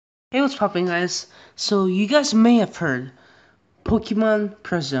Hey, what's poppin', guys? So, you guys may have heard Pokemon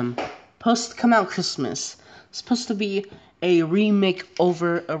Prism, supposed to come out Christmas. It's supposed to be a remake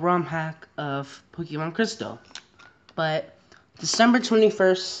over a ROM hack of Pokemon Crystal. But December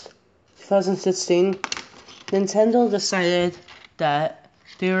 21st, 2016, Nintendo decided that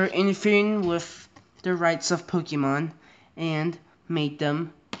they were interfering with the rights of Pokemon and made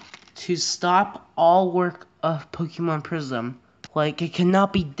them to stop all work of Pokemon Prism. Like, it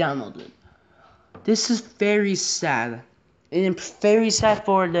cannot be downloaded. This is very sad. And very sad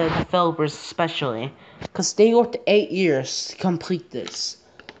for the developers especially. Because they worked 8 years to complete this.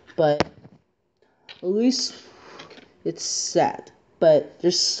 But at least it's sad. But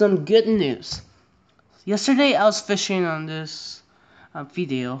there's some good news. Yesterday I was fishing on this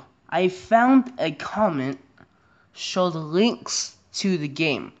video. I found a comment showed links to the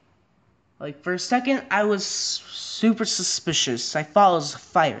game. Like, for a second I was super suspicious. I thought it was a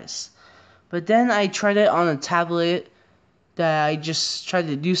virus. But then I tried it on a tablet that I just tried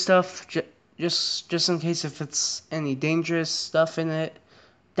to do stuff just in case if it's any dangerous stuff in it.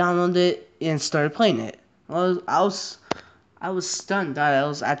 Downloaded it and started playing it. Well, I was stunned that it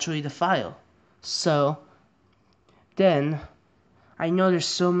was actually the file. So then I know there's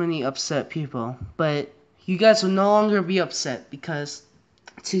so many upset people, but you guys will no longer be upset because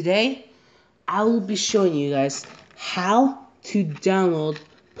today I will be showing you guys how to download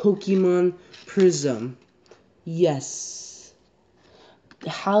Pokemon Prism. Yes.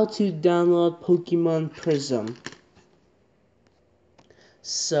 How to download Pokemon Prism.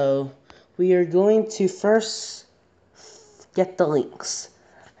 So, we are going to first get the links.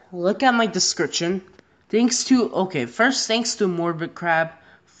 Look at my description. Thanks to Morbid Crab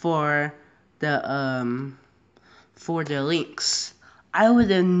for the links. I would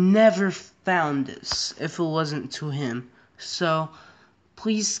have never found this if it wasn't to him. So,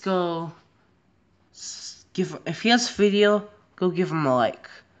 please go if he has a video, go give him a like.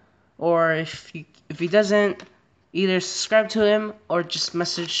 Or if he doesn't, either subscribe to him or just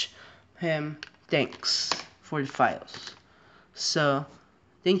message him thanks for the files. So,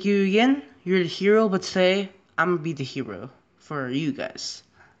 thank you again. You're the hero, but today I'm gonna be the hero for you guys.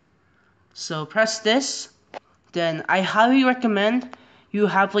 So press this. Then I highly recommend you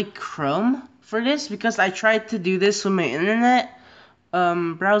have like Chrome for this because I tried to do this with my internet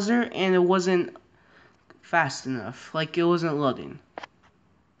browser and it wasn't fast enough. Like, it wasn't loading.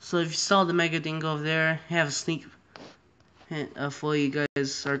 So if you saw the Mega Dingo over there, I have a sneak hint of what you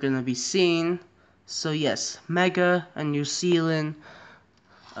guys are gonna be seeing. So yes, Mega, a New Zealand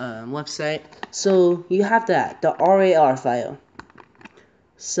website. So you have that, the RAR file.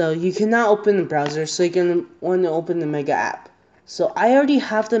 So you cannot open the browser, so you're gonna want to open the Mega app. So I already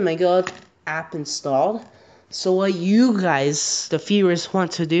have the Mega app installed. So what you guys, the viewers,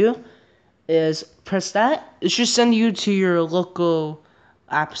 want to do is press that. It should send you to your local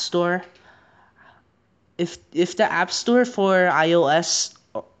app store. If the app store for iOS,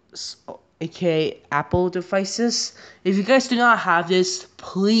 aka Apple devices, if you guys do not have this,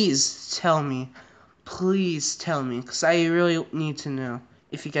 please tell me. Please tell me, because I really need to know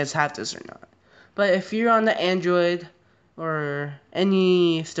if you guys have this or not. But if you're on the Android or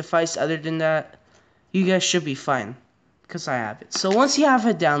any device other than that, you guys should be fine, because I have it. So once you have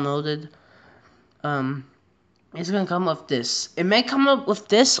it downloaded, it's gonna come up with this. It may come up with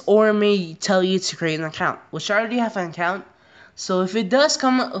this, or it may tell you to create an account, which I already have an account. So if it does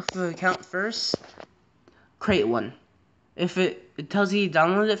come up with an account first, create one. If it tells you to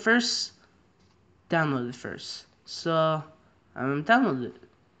download it first, download it first. So I'm download it,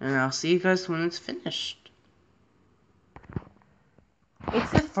 and I'll see you guys when it's finished.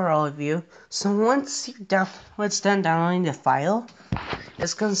 It's it for all of you. So once it's done downloading the file,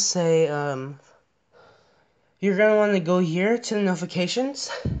 it's gonna say you're gonna want to go here to the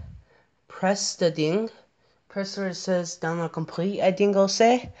notifications, press the ding, press where it says download complete, I think I'll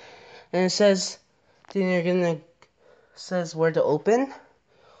say, and it says, then you're gonna, says where to open,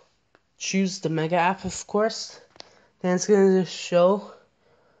 choose the Mega app of course, then it's gonna show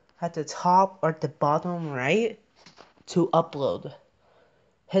at the top or at the bottom right to upload.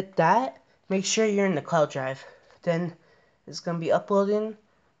 Hit that, make sure you're in the cloud drive, then it's gonna be uploading,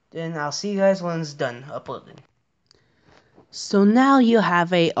 then I'll see you guys when it's done uploading. So now you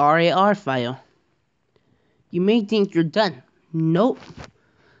have a RAR file. You may think you're done. Nope.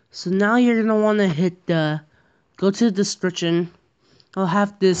 So now you're gonna want to go to the description. I'll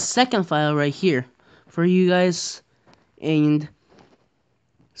have this second file right here for you guys. And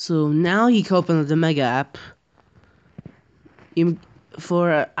so now you can open the Mega app.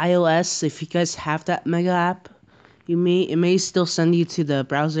 For iOS, if you guys have that Mega app, it may still send you to the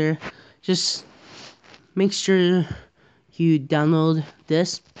browser. Just make sure you download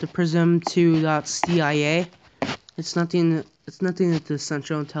this, the Prism 2.cia. It's nothing that the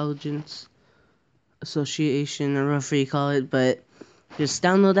Central Intelligence Association or whatever you call it, but just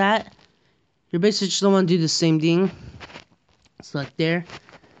download that. You're basically just want to do the same thing. Select there.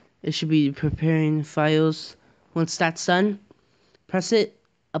 It should be preparing files. Once that's done, press it,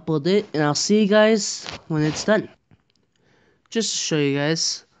 upload it, and I'll see you guys when it's done. Just to show you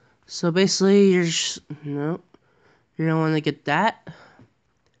guys. So basically, you're gonna want to get that.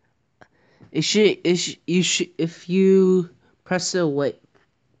 If you press the wait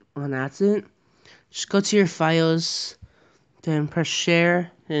on accident, just go to your files, then press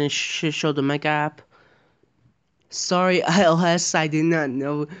share, and it should show the Mega app. Sorry, iOS, I did not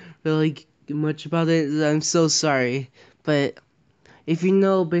know really much about it. I'm so sorry, but if you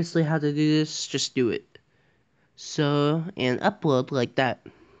know basically how to do this, just do it. So, and upload like that.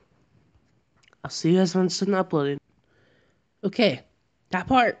 I'll see you guys when it's done uploading. Okay, that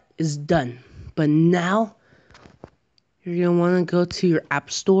part is done. But now, you're going to want to go to your App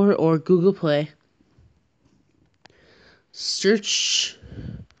Store or Google Play. Search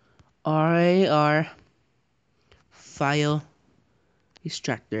RAR File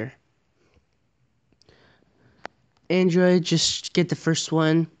Extractor. Android, just get the first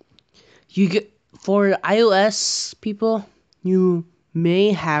one. You get for iOS people, you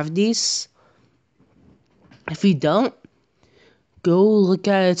may have these. If you don't, go look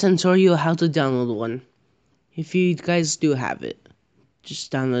at a tutorial how to download one. If you guys do have it,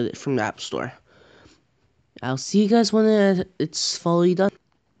 just download it from the App Store. I'll see you guys when it's fully done.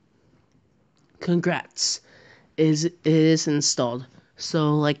 Congrats, it is installed.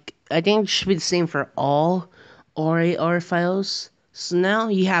 So like I think it should be the same for all RAR files. So now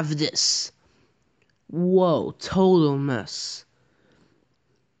you have this. Whoa, total mess.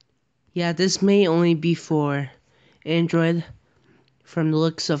 Yeah, this may only be for Android from the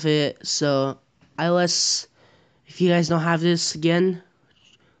looks of it. So iOS, if you guys don't have this again,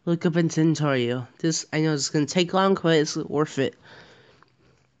 look up a tutorial. This I know it's gonna take long, but it's worth it.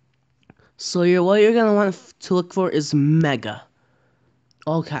 So what you're gonna want to look for is Mega,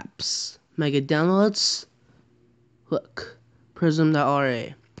 all caps. Mega downloads. Look,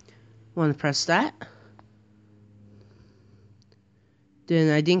 Prism.ra. Want to press that?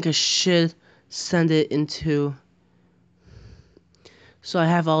 Then I think I should send it into. So I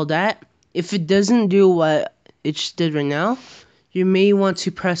have all that. If it doesn't do what it just did right now, you may want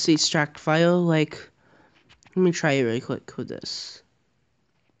to press the extract file. Like, let me try it really quick with this.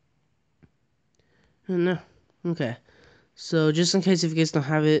 No, okay. So just in case if you guys don't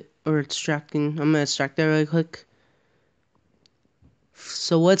have it or extracting, I'm gonna extract that really quick.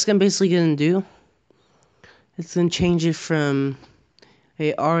 So what it's basically gonna do, it's gonna change it from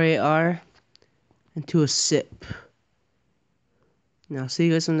a RAR into a SIP. Now see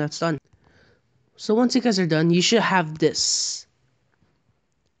you guys when that's done. So once you guys are done, you should have this.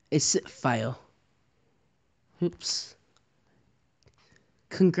 A zip file. Oops.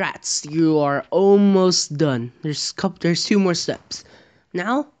 Congrats, you are almost done. There's two more steps.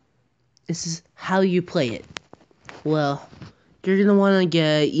 Now, this is how you play it. Well, you're gonna want to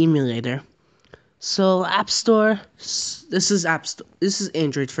get an emulator. So App Store. This is App Store. This is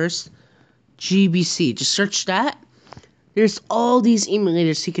Android first. GBC. Just search that. There's all these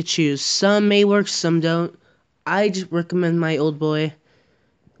emulators you could choose. Some may work, some don't. I just recommend my old boy.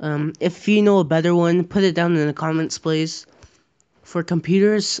 If you know a better one, put it down in the comments, please. For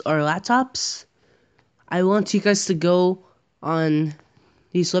computers or laptops, I want you guys to go on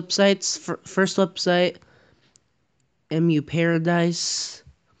these websites. First website, MU Paradise,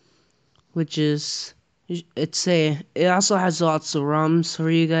 which is it also has lots of ROMs for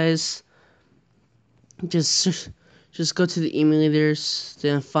you guys. Just go to the emulators,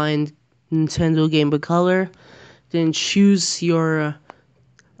 then find Nintendo Game Boy Color, then choose your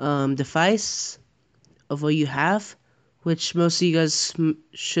device of what you have, which most of you guys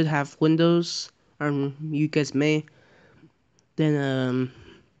should have Windows, or you guys may. Then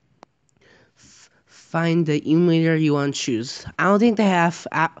find the emulator you want to choose. I don't think they have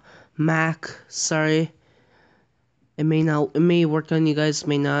Mac. Sorry, it may work on you guys,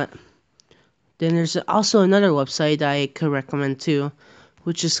 may not. Then there's also another website I could recommend too,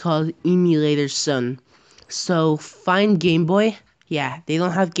 which is called Emulator Sun. So find Game Boy. Yeah, they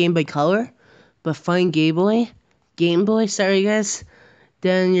don't have Game Boy Color, but find Game Boy, sorry guys.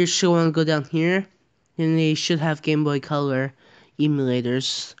 Then you should want to go down here, and they should have Game Boy Color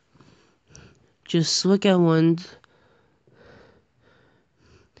emulators. Just look at one,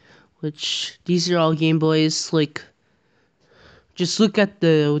 which these are all Game Boys. Like Just look at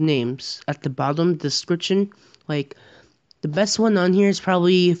the names at the bottom description. Like, the best one on here is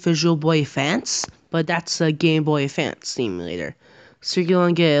probably Visual Boy Advance, but that's a Game Boy Advance simulator. So you're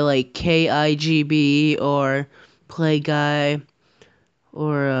gonna get like KIGB or Play Guy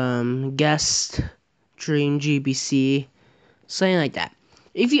or Guest Dream GBC, something like that.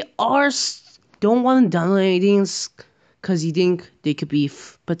 If you don't want to download anything because you think they could be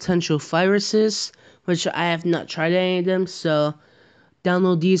potential viruses, which I have not tried any of them, so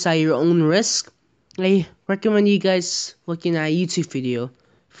download these at your own risk. I recommend you guys looking at a YouTube video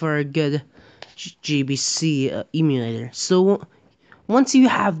for a good GBC emulator. So once you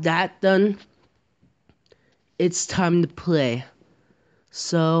have that done, it's time to play.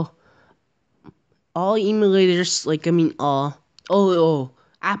 So all emulators,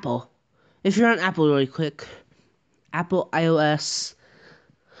 Apple. If you're on Apple, really quick, Apple iOS,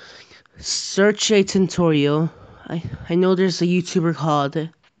 search a tutorial. I know there's a YouTuber called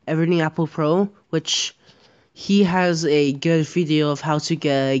Everything Apple Pro, which he has a good video of how to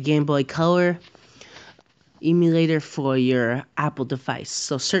get a Game Boy Color emulator for your Apple device.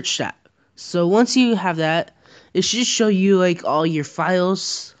 So search that. So once you have that, it should show you like all your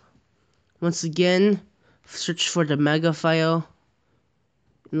files. Once again, search for the mega file.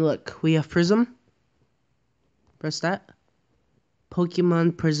 And look, we have Prism. Press that.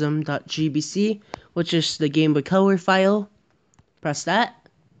 Pokemon Prism.gbc, which is the Game Boy Color file. Press that.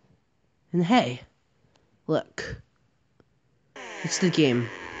 And hey, look. It's the game.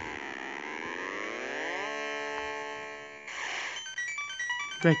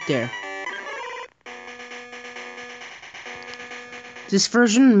 Right there. This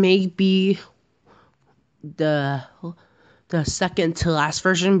version may be the second to last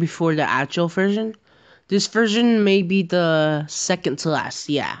version before the actual version. This version may be the second to last,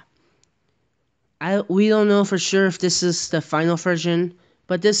 yeah. We don't know for sure if this is the final version,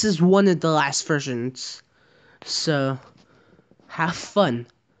 but this is one of the last versions. So, have fun.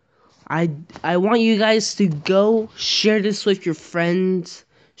 I want you guys to go share this with your friends,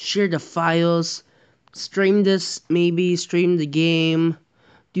 share the files, stream this, maybe stream the game,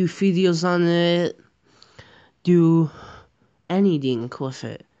 do videos on it, do anything with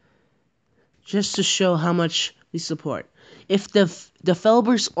it, just to show how much we support. If the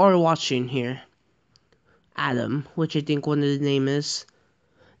developers are watching here, Adam, which I think one of the name is,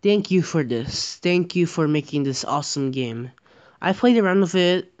 thank you for this. Thank you for making this awesome game. I played around with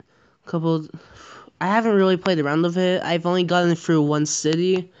it I haven't really played around with it. I've only gotten through one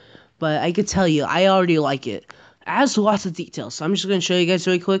city, but I could tell you, I already like it. It has lots of details, so I'm just gonna show you guys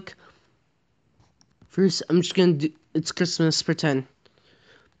really quick. First, I'm just gonna do, it's Christmas, pretend.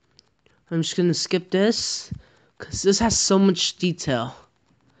 I'm just gonna skip this, because this has so much detail.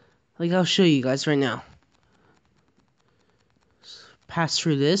 Like, I'll show you guys right now. Pass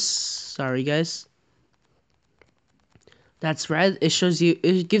through this. Sorry, guys. That's red. It shows you,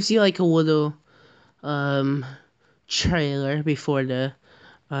 it gives you like a little trailer before the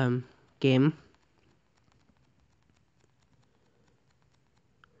game.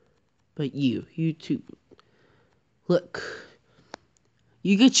 But you too. Look,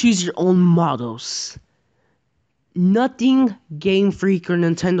 you can choose your own models. Nothing Game Freak or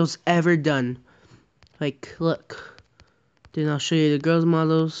Nintendo's ever done. Like, look. Then I'll show you the girls'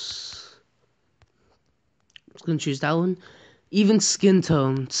 models. I'm just gonna choose that one. Even skin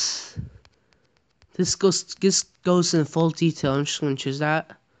tones. This goes in full detail. I'm just gonna choose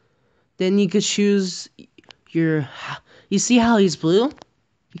that. Then you could choose your. You see how he's blue?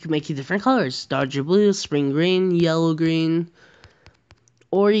 You can make it different colors: Dodger blue, spring green, yellow green.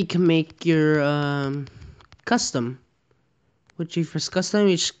 Or you can make your custom. Which if it's custom,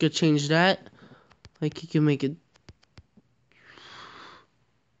 you just could change that. Like you can make it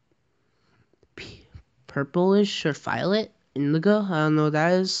purplish or violet, indigo. I don't know what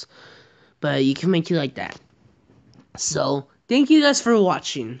that is, but you can make it like that. So thank you guys for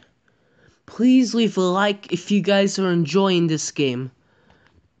watching. Please leave a like if you guys are enjoying this game.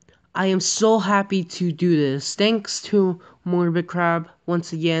 I am so happy to do this. Thanks to Morbid Crab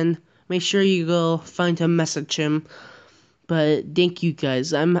once again. Make sure you go find him, message him. But thank you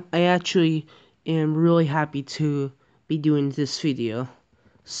guys. I actually am really happy to be doing this video.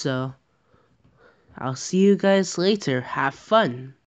 So I'll see you guys later. Have fun.